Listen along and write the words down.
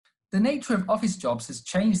The nature of office jobs has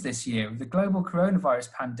changed this year with the global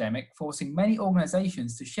coronavirus pandemic forcing many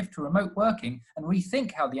organizations to shift to remote working and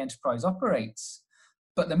rethink how the enterprise operates.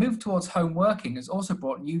 But the move towards home working has also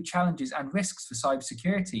brought new challenges and risks for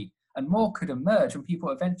cybersecurity, and more could emerge when people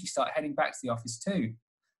eventually start heading back to the office too.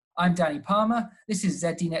 I'm Danny Palmer, this is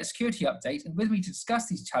ZDNet Security Update, and with me to discuss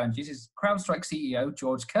these challenges is CrowdStrike CEO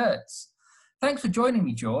George Kurtz. Thanks for joining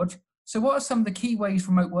me, George. So what are some of the key ways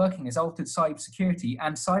remote working has altered cybersecurity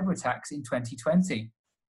and cyber attacks in 2020?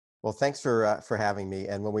 Well, thanks for having me.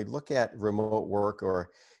 And when we look at remote work, or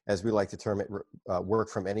as we like to term it, work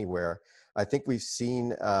from anywhere, I think we've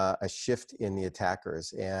seen a shift in the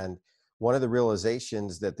attackers. And one of the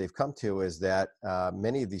realizations that they've come to is that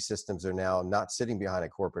many of these systems are now not sitting behind a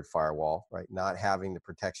corporate firewall, right? Not having the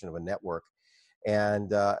protection of a network,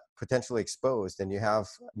 and potentially exposed. And you have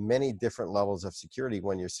many different levels of security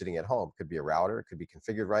when you're sitting at home. It could be a router, it could be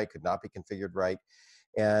configured right, could not be configured right.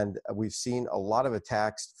 And we've seen a lot of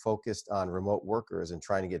attacks focused on remote workers and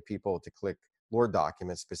trying to get people to click Lord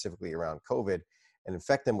documents specifically around COVID and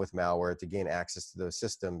infect them with malware to gain access to those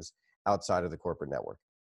systems outside of the corporate network.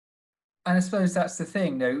 And I suppose that's the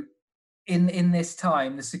thing, though, in this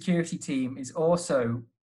time, the security team is also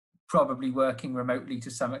probably working remotely to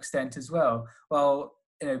some extent as well. Well,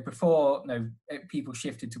 before people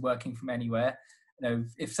shifted to working from anywhere,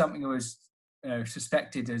 if something was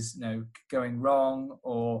suspected as going wrong,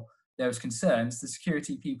 or there was concerns, the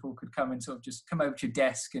security people could come and sort of just come over to your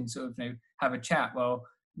desk and sort of have a chat. Well,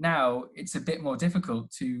 now it's a bit more difficult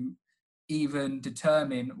to even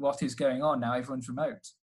determine what is going on. Now everyone's remote.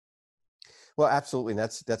 Well, absolutely. And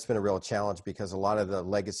that's been a real challenge, because a lot of the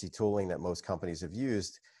legacy tooling that most companies have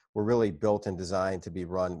used were really built and designed to be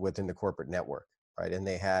run within the corporate network, right? And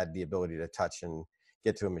they had the ability to touch and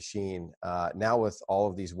get to a machine. Now with all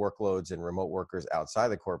of these workloads and remote workers outside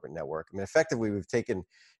the corporate network, I mean, effectively we've taken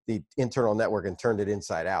the internal network and turned it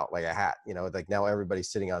inside out like a hat, like now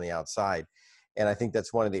everybody's sitting on the outside. And I think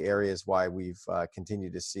that's one of the areas why we've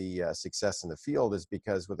continued to see success in the field, is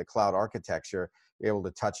because with the cloud architecture, you're able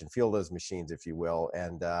to touch and feel those machines, if you will.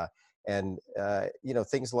 And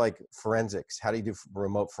things like forensics. How do you do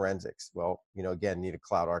remote forensics? Well, again, need a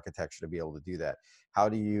cloud architecture to be able to do that. How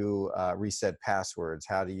do you reset passwords?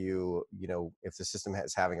 How do you, if the system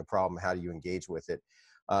is having a problem, how do you engage with it?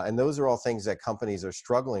 And those are all things that companies are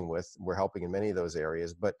struggling with. We're helping in many of those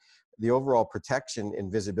areas, but the overall protection and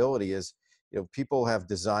visibility is, people have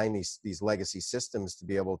designed these legacy systems to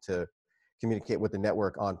be able to communicate with the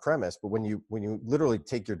network on premise. But when you literally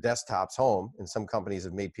take your desktops home, and some companies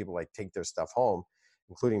have made people take their stuff home,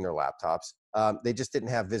 including their laptops, they just didn't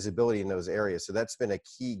have visibility in those areas. So that's been a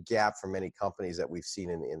key gap for many companies that we've seen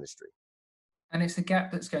in the industry. And it's a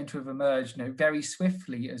gap that's going to have emerged very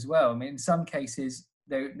swiftly as well. I mean, in some cases,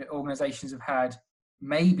 the organizations have had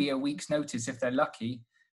maybe a week's notice, if they're lucky,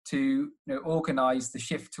 to organize the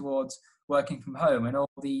shift towards working from home, and all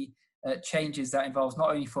the changes that involves,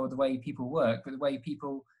 not only for the way people work, but the way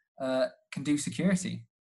people can do security.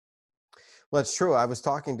 Well, it's true. I was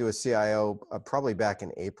talking to a CIO probably back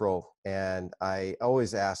in April, and I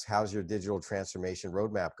always ask, how's your digital transformation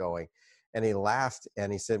roadmap going? And he laughed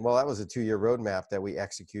and he said, well, that was a 2-year roadmap that we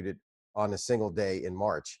executed on a single day in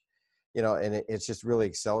March. And it's just really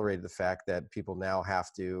accelerated the fact that people now have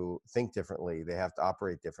to think differently. They have to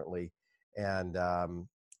operate differently. And,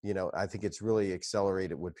 I think it's really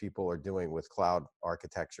accelerated what people are doing with cloud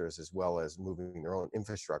architectures, as well as moving their own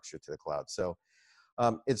infrastructure to the cloud. So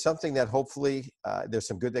it's something that hopefully there's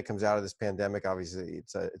some good that comes out of this pandemic. Obviously,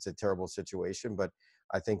 it's a terrible situation, but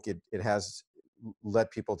I think it has let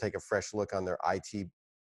people take a fresh look on their IT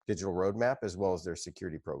digital roadmap, as well as their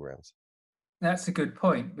security programs. That's a good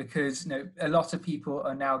point, because a lot of people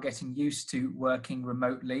are now getting used to working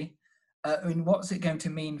remotely. I mean, what's it going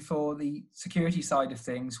to mean for the security side of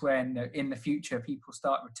things when in the future people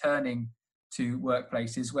start returning to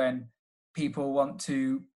workplaces, when people want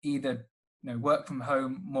to either work from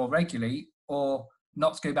home more regularly or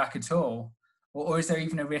not go back at all? Or is there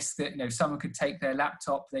even a risk that someone could take their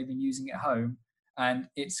laptop they've been using at home and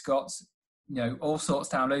it's got all sorts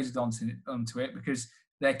downloaded onto it, because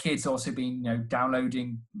their kids also been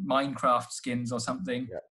downloading Minecraft skins or something,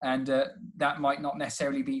 yeah. And that might not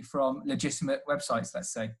necessarily be from legitimate websites,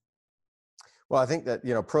 let's say. Well, I think that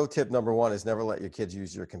pro tip number one is never let your kids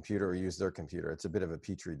use your computer or use their computer. It's a bit of a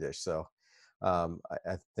petri dish. So I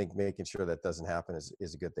think making sure that doesn't happen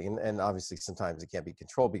is a good thing. And obviously sometimes it can't be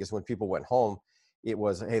controlled, because when people went home, it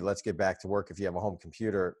was, hey, let's get back to work. If you have a home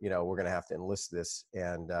computer, we're going to have to enlist this.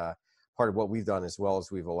 And part of what we've done as well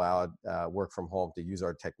is we've allowed work from home to use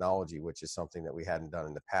our technology, which is something that we hadn't done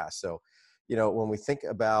in the past. So, when we think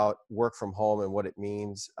about work from home and what it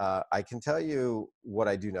means, I can tell you what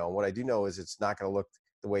I do know. And what I do know is it's not going to look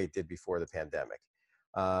the way it did before the pandemic.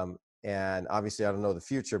 And obviously, I don't know the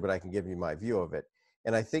future, but I can give you my view of it.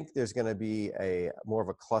 And I think there's going to be a more of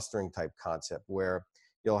a clustering type concept where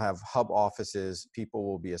you'll have hub offices. People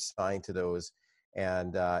will be assigned to those,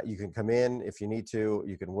 and you can come in if you need to.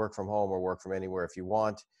 You can work from home or work from anywhere if you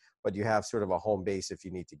want, but you have sort of a home base if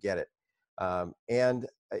you need to get it.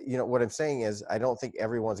 What I'm saying is, I don't think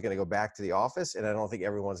everyone's going to go back to the office, and I don't think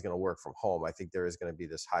everyone's going to work from home. I think there is going to be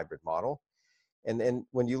this hybrid model. And then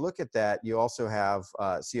when you look at that, you also have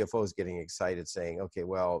CFOs getting excited saying, okay,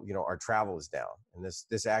 well, our travel is down and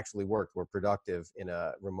this actually worked. We're productive in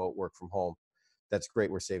a remote work from home. That's great.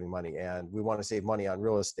 We're saving money, and we want to save money on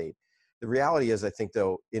real estate. The reality is, I think,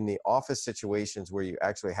 though, in the office situations where you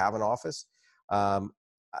actually have an office,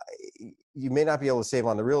 you may not be able to save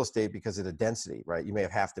on the real estate because of the density, right? You may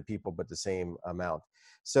have half the people, but the same amount.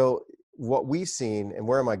 So what we've seen, and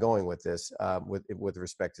where am I going with this, with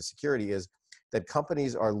respect to security, is that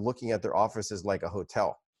companies are looking at their offices like a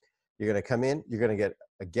hotel. You're going to come in, you're going to get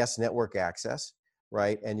a guest network access,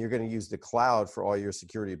 right? And you're going to use the cloud for all your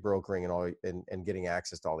security brokering and getting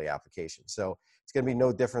access to all the applications. So it's going to be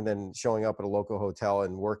no different than showing up at a local hotel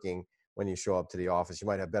and working when you show up to the office. You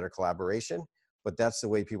might have better collaboration, but that's the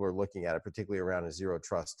way people are looking at it, particularly around a zero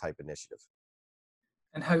trust type initiative.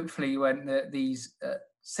 And hopefully when these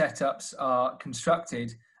setups are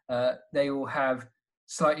constructed, they will have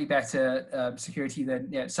slightly better security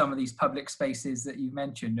than some of these public spaces that you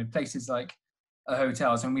mentioned, and places like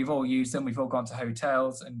hotels. And we've all used them. We've all gone to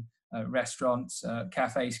hotels and restaurants,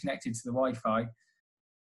 cafes connected to the Wi-Fi.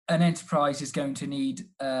 An enterprise is going to need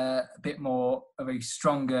a bit more of a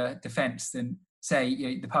stronger defense than,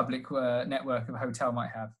 say, the public network of a hotel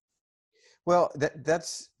might have. Well,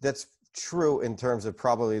 that's true in terms of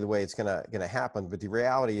probably the way it's gonna happen. But the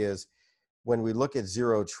reality is, when we look at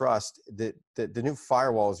zero trust, the new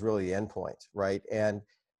firewall is really the endpoint, right? And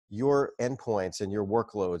your endpoints and your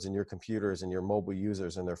workloads and your computers and your mobile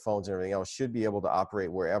users and their phones and everything else should be able to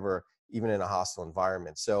operate wherever, even in a hostile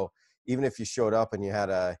environment. So even if you showed up and you had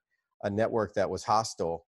a network that was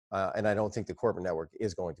hostile, and I don't think the corporate network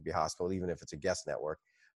is going to be hostile, even if it's a guest network,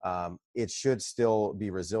 it should still be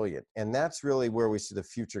resilient. And that's really where we see the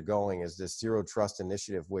future going, is this zero trust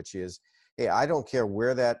initiative, which is, hey, I don't care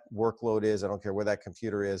where that workload is. I don't care where that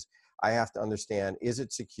computer is. I have to understand, is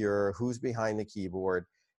it secure? Who's behind the keyboard?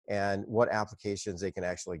 And what applications they can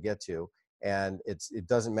actually get to. And it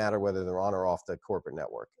doesn't matter whether they're on or off the corporate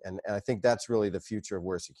network. And I think that's really the future of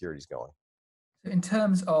where security is going. In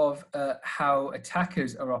terms of how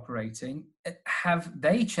attackers are operating, have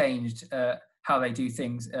they changed how they do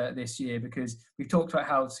things this year? Because we've talked about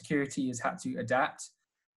how security has had to adapt.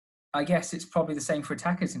 I guess it's probably the same for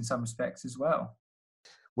attackers in some respects as well.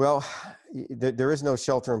 Well, there is no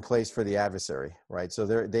shelter in place for the adversary, right? So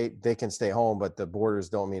they can stay home, but the borders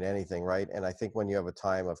don't mean anything, right? And I think when you have a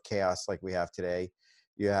time of chaos like we have today,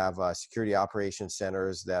 you have security operations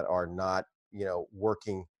centers that are not,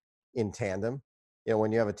 working in tandem.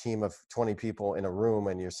 When you have a team of 20 people in a room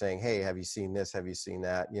and you're saying, hey, have you seen this? Have you seen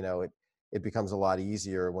that? It becomes a lot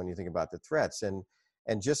easier when you think about the threats. And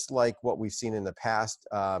just like what we've seen in the past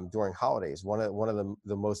during holidays, one of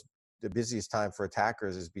the busiest time for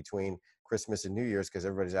attackers is between Christmas and New Year's, because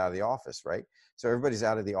everybody's out of the office, right? So everybody's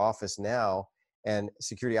out of the office now, and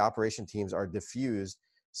security operation teams are diffused.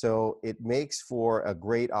 So it makes for a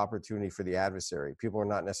great opportunity for the adversary. People are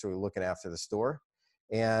not necessarily looking after the store,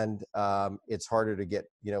 and it's harder to get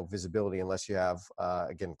visibility unless you have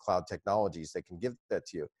again cloud technologies that can give that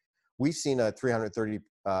to you. We've seen a 330%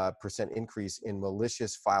 increase in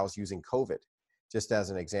malicious files using COVID, just as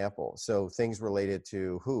an example. So things related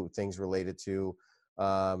to things related to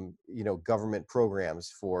government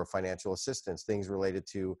programs for financial assistance, things related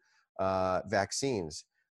to vaccines,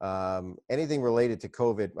 anything related to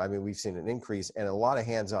COVID. I mean, we've seen an increase and a lot of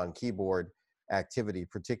hands-on keyboard activity,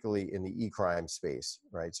 particularly in the e-crime space,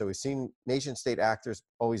 right? So we've seen nation state actors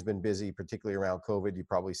always been busy, particularly around COVID. You've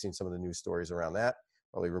probably seen some of the news stories around that,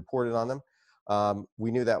 probably reported on them.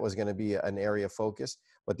 We knew that was going to be an area of focus.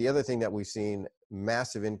 But the other thing that we've seen,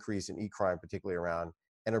 massive increase in e-crime, particularly around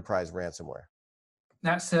enterprise ransomware.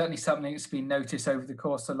 That's certainly something that's been noticed over the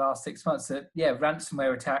course of the last 6 months, that,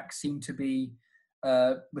 ransomware attacks seem to be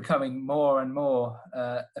becoming more and more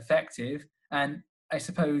effective. And I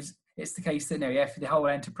suppose it's the case that if the whole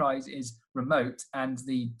enterprise is remote and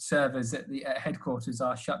the servers at the headquarters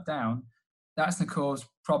are shut down, that's going to cause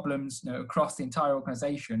problems across the entire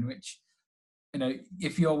organization, which,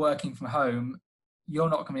 if you're working from home, you're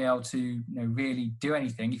not going to be able to really do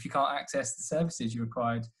anything if you can't access the services you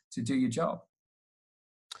required to do your job.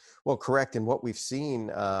 Well, correct. And what we've seen,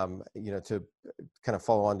 to kind of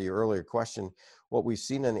follow on to your earlier question, what we've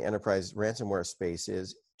seen in the enterprise ransomware space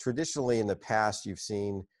is traditionally in the past, you've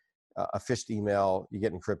seen a phished email, you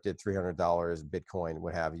get encrypted, $300, Bitcoin,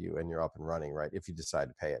 what have you, and you're up and running, right? If you decide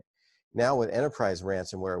to pay it. Now with enterprise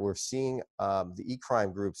ransomware, we're seeing the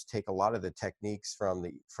e-crime groups take a lot of the techniques from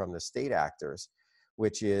the state actors,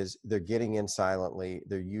 which is they're getting in silently,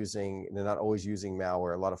 they're not always using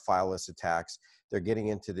malware, a lot of fileless attacks, they're getting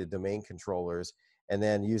into the domain controllers, and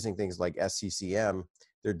then using things like SCCM,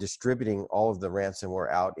 they're distributing all of the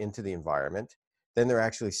ransomware out into the environment, then they're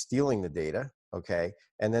actually stealing the data, okay,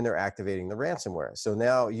 and then they're activating the ransomware. So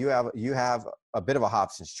now you have a bit of a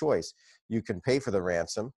Hobson's choice. You can pay for the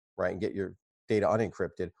ransom, right, and get your data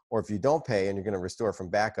unencrypted, or if you don't pay and you're going to restore from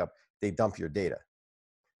backup, they dump your data.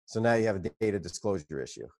 So now you have a data disclosure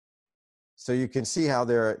issue. So you can see how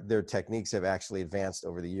their techniques have actually advanced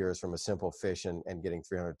over the years from a simple phish and getting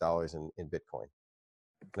 $300 in Bitcoin.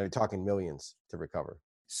 And they're talking millions to recover.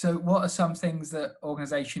 So what are some things that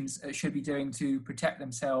organizations should be doing to protect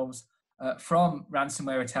themselves from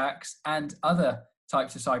ransomware attacks and other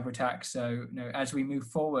types of cyber attacks? So, as we move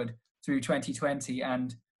forward through 2020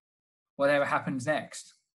 and whatever happens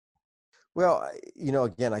next. Well,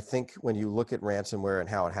 again, I think when you look at ransomware and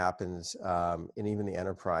how it happens, and even the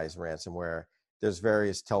enterprise ransomware, there's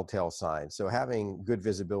various telltale signs. So having good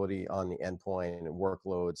visibility on the endpoint and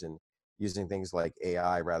workloads and using things like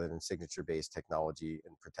AI rather than signature-based technology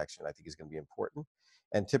and protection, I think is going to be important.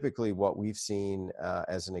 And typically what we've seen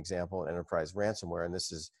as an example in enterprise ransomware, and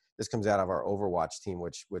this comes out of our Overwatch team,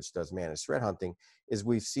 which does managed threat hunting, is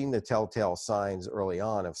we've seen the telltale signs early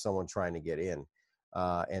on of someone trying to get in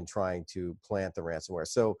and trying to plant the ransomware.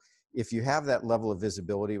 So if you have that level of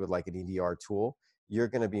visibility with like an EDR tool, you're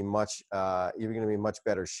going to be much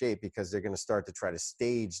better shape because they're going to start to try to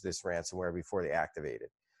stage this ransomware before they activate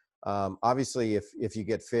it. Obviously, if you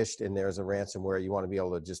get phished and there's a ransomware, you want to be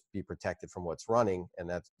able to just be protected from what's running, and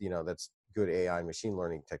that's good AI and machine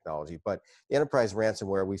learning technology. But the enterprise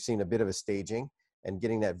ransomware, we've seen a bit of a staging, and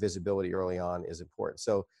getting that visibility early on is important.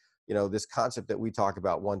 So, this concept that we talk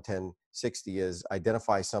about 11060 is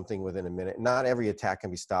identify something within a minute. Not every attack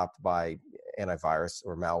can be stopped by antivirus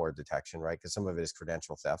or malware detection, right? Because some of it is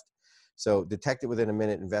credential theft. So detect it within a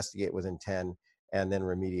minute, investigate within 10, and then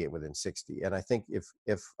remediate within 60. And I think if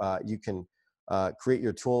you can create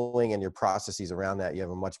your tooling and your processes around that, you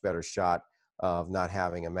have a much better shot of not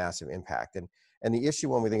having a massive impact. And the issue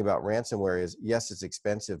when we think about ransomware is, yes, it's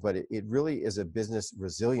expensive, but it really is a business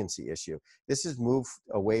resiliency issue. This has moved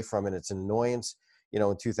away from, and it's an annoyance,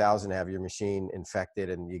 in 2000 to have your machine infected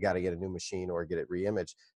and you got to get a new machine or get it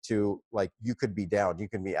re-imaged, to like, you could be down, you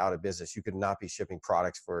could be out of business, you could not be shipping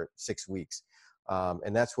products for 6 weeks.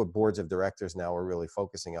 And that's what boards of directors now are really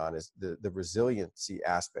focusing on, is the resiliency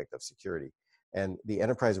aspect of security. And the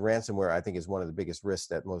enterprise ransomware, I think, is one of the biggest risks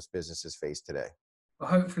that most businesses face today. Well,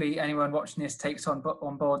 hopefully anyone watching this takes on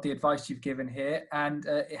board the advice you've given here, and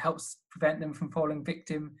it helps prevent them from falling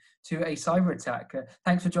victim to a cyber attack.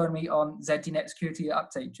 Thanks for joining me on ZDNet Security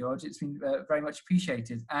Update, George. It's been very much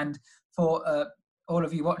appreciated. And for all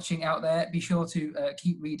of you watching out there, be sure to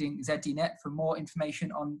keep reading ZDNet for more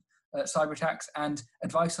information on cyber attacks and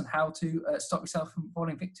advice on how to stop yourself from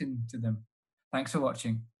falling victim to them. Thanks for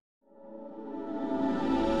watching.